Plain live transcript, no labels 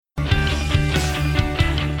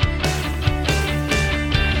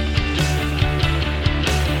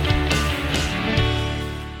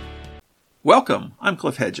Welcome, I'm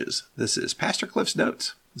Cliff Hedges. This is Pastor Cliff's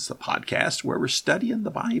Notes. This is the podcast where we're studying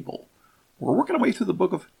the Bible. We're working our way through the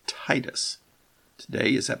book of Titus.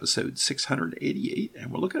 Today is episode 688,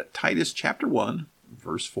 and we're looking at Titus chapter 1,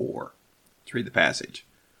 verse 4. Let's read the passage.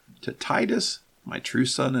 To Titus, my true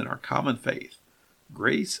son in our common faith,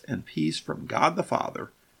 grace and peace from God the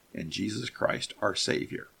Father and Jesus Christ our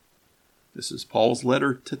Savior. This is Paul's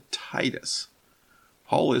letter to Titus.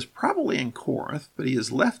 Paul is probably in Corinth, but he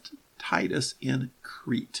has left Titus in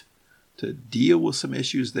Crete to deal with some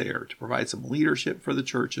issues there, to provide some leadership for the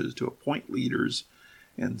churches, to appoint leaders,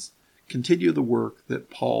 and continue the work that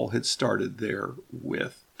Paul had started there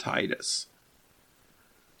with Titus.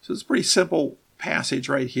 So it's a pretty simple passage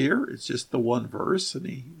right here. It's just the one verse, and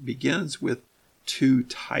he begins with to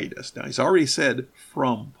Titus. Now, he's already said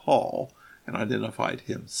from Paul and identified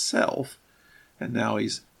himself, and now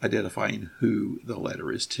he's identifying who the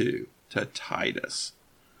letter is to Titus.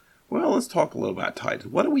 Well, let's talk a little about Titus.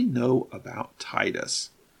 What do we know about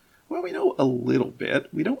Titus? Well, we know a little bit.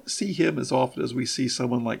 We don't see him as often as we see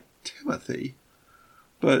someone like Timothy,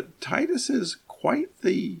 but Titus is quite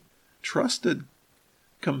the trusted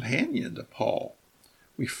companion to Paul.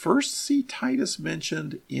 We first see Titus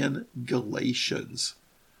mentioned in Galatians.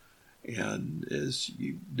 And as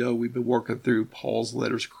you know, we've been working through Paul's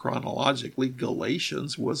letters chronologically.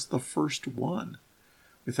 Galatians was the first one.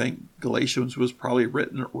 We think Galatians was probably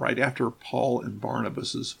written right after Paul and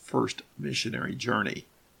Barnabas' first missionary journey,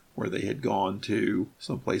 where they had gone to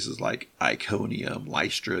some places like Iconium,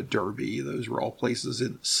 Lystra, Derbe. Those were all places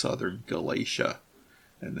in southern Galatia.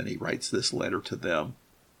 And then he writes this letter to them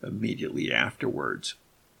immediately afterwards.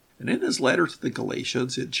 And in his letter to the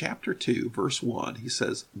Galatians, in chapter 2, verse 1, he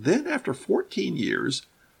says, Then after 14 years,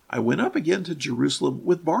 I went up again to Jerusalem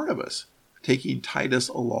with Barnabas, taking Titus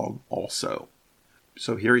along also.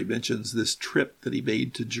 So here he mentions this trip that he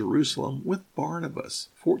made to Jerusalem with Barnabas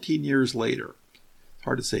 14 years later. It's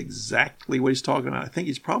hard to say exactly what he's talking about. I think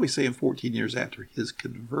he's probably saying 14 years after his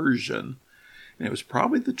conversion. And it was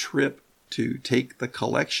probably the trip to take the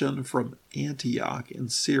collection from Antioch in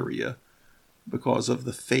Syria because of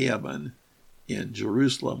the famine in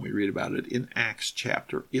Jerusalem. We read about it in Acts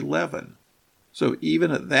chapter 11. So even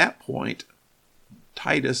at that point,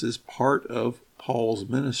 Titus is part of Paul's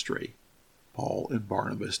ministry. Paul and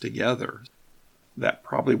Barnabas together. That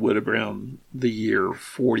probably would have been around the year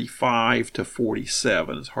 45 to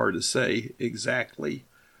 47. It's hard to say exactly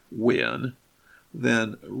when.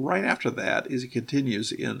 Then right after that, as he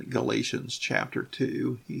continues in Galatians chapter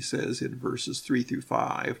 2, he says in verses 3 through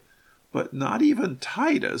 5, But not even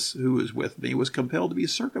Titus, who was with me, was compelled to be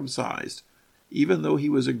circumcised, even though he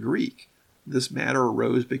was a Greek. This matter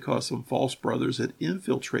arose because some false brothers had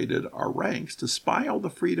infiltrated our ranks to spy on the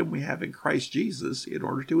freedom we have in Christ Jesus in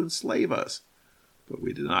order to enslave us. But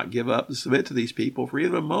we did not give up to submit to these people for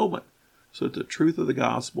even a moment, so that the truth of the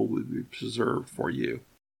gospel would be preserved for you.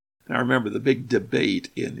 Now remember, the big debate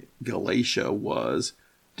in Galatia was,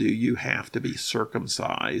 do you have to be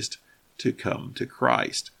circumcised to come to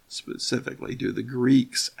Christ? Specifically, do the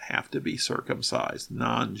Greeks have to be circumcised,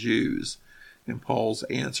 non-Jews? And Paul's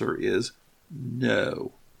answer is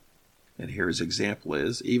no. And here his example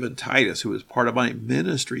is, even Titus, who was part of my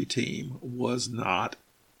ministry team, was not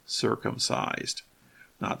circumcised.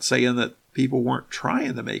 Not saying that people weren't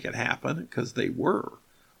trying to make it happen, because they were,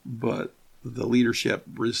 but the leadership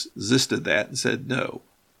resisted that and said no.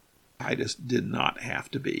 Titus did not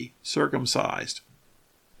have to be circumcised.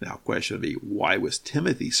 Now, question would be, why was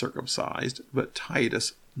Timothy circumcised, but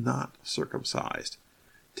Titus not circumcised?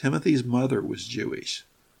 Timothy's mother was Jewish,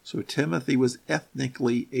 so Timothy was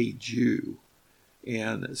ethnically a Jew.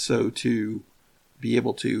 And so to be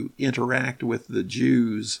able to interact with the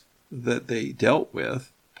Jews that they dealt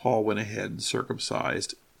with, Paul went ahead and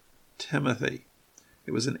circumcised Timothy.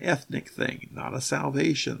 It was an ethnic thing, not a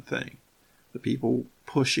salvation thing. The people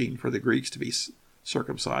pushing for the Greeks to be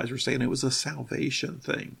circumcised were saying it was a salvation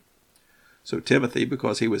thing. So Timothy,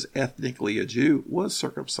 because he was ethnically a Jew, was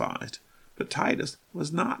circumcised. But Titus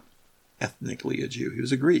was not ethnically a Jew. He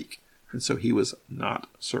was a Greek, and so he was not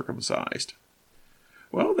circumcised.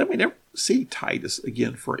 Well, then we never see Titus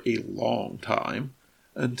again for a long time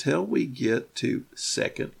until we get to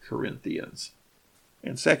 2 Corinthians.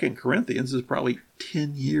 And 2 Corinthians is probably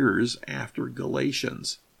 10 years after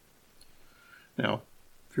Galatians. Now,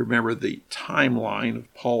 if you remember the timeline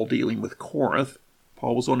of Paul dealing with Corinth,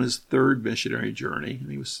 Paul was on his third missionary journey,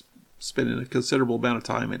 and he was spending a considerable amount of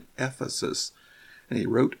time in Ephesus. And he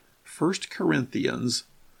wrote 1 Corinthians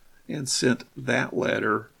and sent that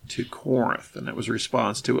letter to Corinth. And that was a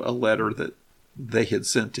response to a letter that they had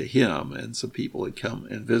sent to him, and some people had come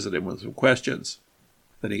and visited him with some questions.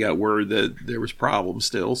 Then he got word that there was problems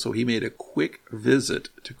still, so he made a quick visit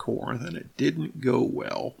to Corinth, and it didn't go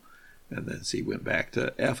well. And then he went back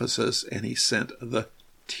to Ephesus, and he sent the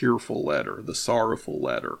tearful letter, the sorrowful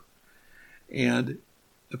letter. And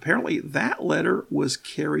apparently that letter was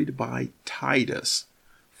carried by Titus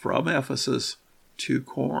from Ephesus to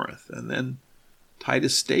Corinth. And then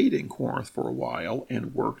Titus stayed in Corinth for a while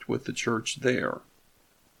and worked with the church there.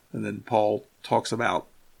 And then Paul talks about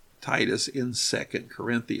Titus in 2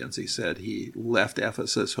 Corinthians. He said he left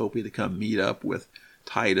Ephesus hoping to come meet up with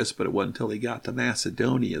Titus, but it wasn't until he got to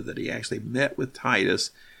Macedonia that he actually met with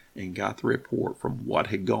Titus and got the report from what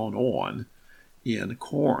had gone on in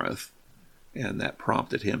Corinth, and that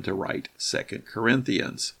prompted him to write 2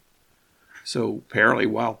 Corinthians. So apparently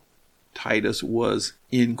while Titus was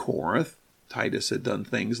in Corinth, Titus had done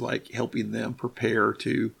things like helping them prepare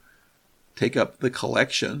to take up the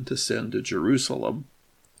collection to send to Jerusalem.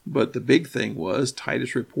 But the big thing was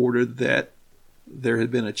Titus reported that there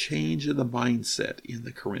had been a change in the mindset in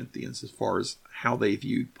the Corinthians as far as how they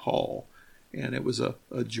viewed Paul. And it was a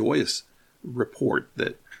joyous report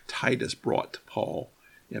that Titus brought to Paul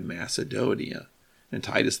in Macedonia. And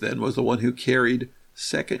Titus then was the one who carried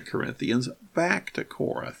 2 Corinthians back to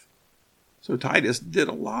Corinth. So Titus did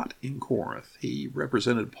a lot in Corinth. He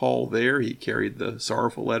represented Paul there. He carried the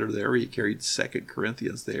sorrowful letter there. He carried 2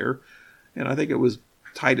 Corinthians there. And I think it was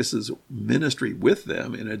Titus's ministry with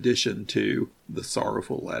them, in addition to the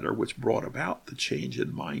sorrowful letter, which brought about the change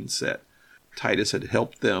in mindset. Titus had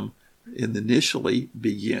helped them initially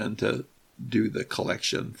begin to do the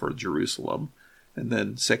collection for Jerusalem, and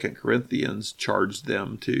then 2 Corinthians charged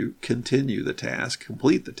them to continue the task,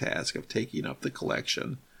 complete the task of taking up the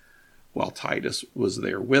collection, while Titus was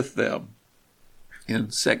there with them. In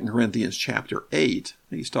 2 Corinthians chapter 8,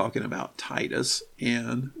 he's talking about Titus,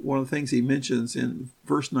 and one of the things he mentions in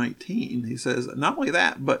verse 19, he says, not only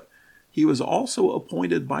that, but he was also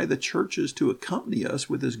appointed by the churches to accompany us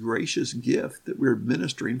with his gracious gift that we're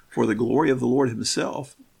administering for the glory of the Lord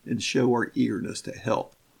himself and show our eagerness to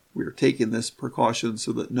help. We are taking this precaution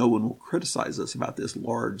so that no one will criticize us about this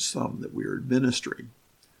large sum that we are administering.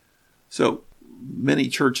 So many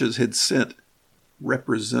churches had sent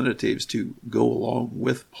representatives to go along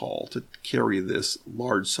with Paul to carry this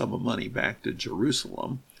large sum of money back to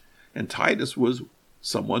Jerusalem. And Titus was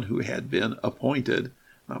someone who had been appointed,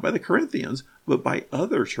 not by the Corinthians, but by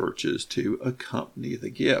other churches to accompany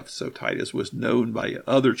the gift. So Titus was known by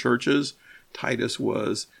other churches. Titus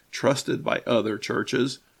was trusted by other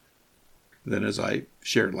churches. Then, as I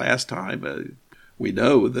shared last time, we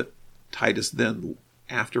know that Titus then,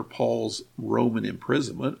 after Paul's Roman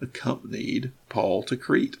imprisonment, accompanied Paul to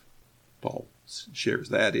Crete. Paul shares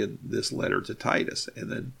that in this letter to Titus.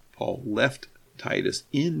 And then Paul left Titus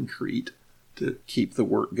in Crete to keep the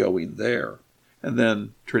work going there. And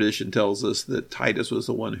then tradition tells us that Titus was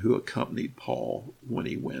the one who accompanied Paul when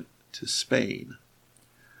he went to Spain.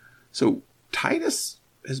 So Titus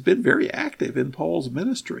has been very active in Paul's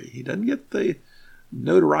ministry. He doesn't get the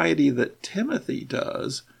notoriety that Timothy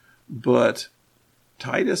does, but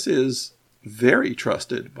Titus is very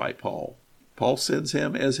trusted by Paul. Paul sends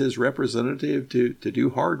him as his representative to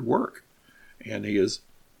do hard work, and he is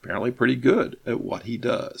apparently pretty good at what he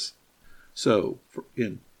does. So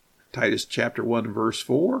in Titus chapter 1, verse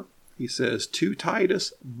 4, he says, "To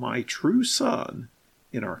Titus, my true son,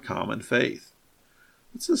 in our common faith."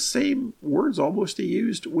 It's the same words almost he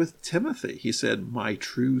used with Timothy. He said, "my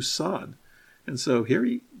true son." And so here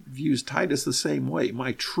he views Titus the same way,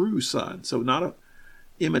 my true son. So not a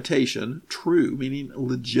imitation, true, meaning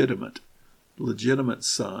legitimate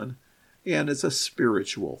son. And it's a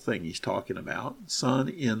spiritual thing he's talking about, son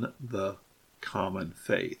in the common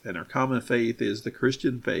faith. And our common faith is the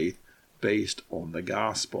Christian faith based on the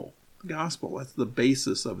gospel. The gospel, that's the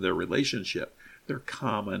basis of their relationship, their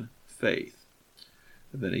common faith.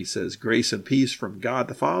 And then he says, "Grace and peace from God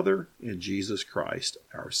the Father and Jesus Christ,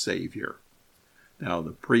 our Savior." Now, in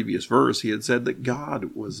the previous verse, he had said that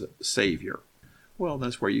God was a Savior. Well,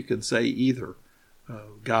 that's where you can say either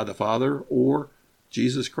God the Father or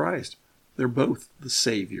Jesus Christ. They're both the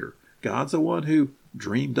Savior. God's the one who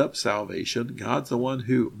dreamed up salvation. God's the one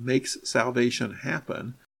who makes salvation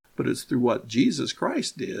happen. But it's through what Jesus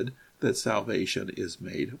Christ did that salvation is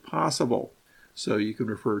made possible. So you can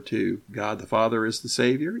refer to God the Father as the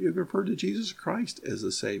Savior. You can refer to Jesus Christ as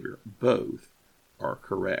the Savior. Both are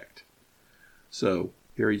correct. So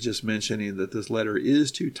here he's just mentioning that this letter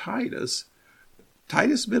is to Titus.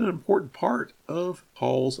 Titus has been an important part of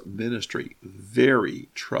Paul's ministry, very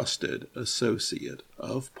trusted associate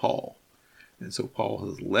of Paul. And so Paul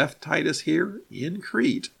has left Titus here in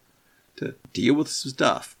Crete to deal with some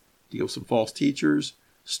stuff, deal with some false teachers,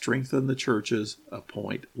 strengthen the churches,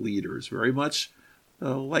 appoint leaders, very much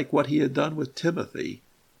like what he had done with Timothy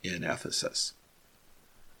in Ephesus.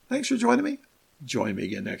 Thanks for joining me. Join me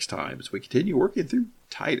again next time as we continue working through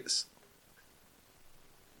Titus.